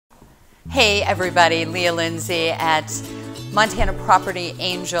Hey everybody, Leah Lindsay at Montana Property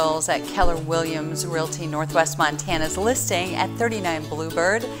Angels at Keller Williams Realty Northwest Montana's listing at 39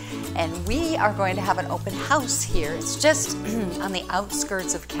 Bluebird, and we are going to have an open house here. It's just on the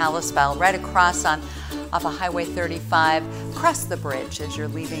outskirts of Kalispell, right across off of Highway 35, across the bridge as you're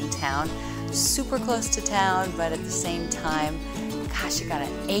leaving town. Super close to town, but at the same time, gosh, you got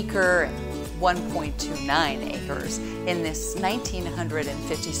an acre, 1.29 acres in this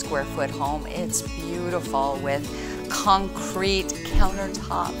 1,950 square foot home. It's beautiful with concrete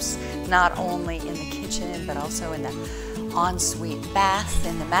countertops, not only in the kitchen, but also in the ensuite bath,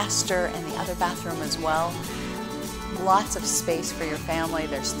 in the master and the other bathroom as well. Lots of space for your family.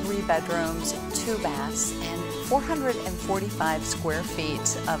 There's 3 bedrooms, 2 baths, and 445 square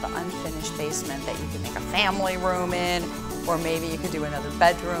feet of unfinished basement that you can make a family room in, or maybe you could do another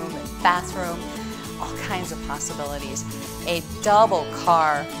bedroom and bathroom, all kinds of possibilities. A double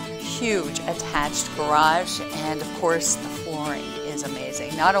car, huge attached garage, and of course the flooring is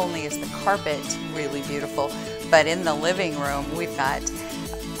amazing. Not only is the carpet really beautiful, but in the living room we've got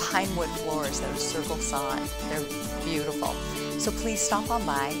pine wood floors that are circle sawed. They're beautiful. So please stop on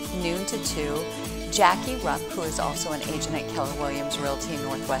by noon to 2. Jackie Rupp, who is also an agent at Keller Williams Realty in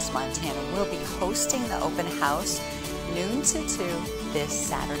Northwest Montana, will be hosting the open house noon to 2 this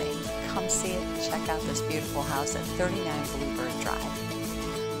Saturday. Come see it, check out this beautiful house at 39 Bluebird Drive.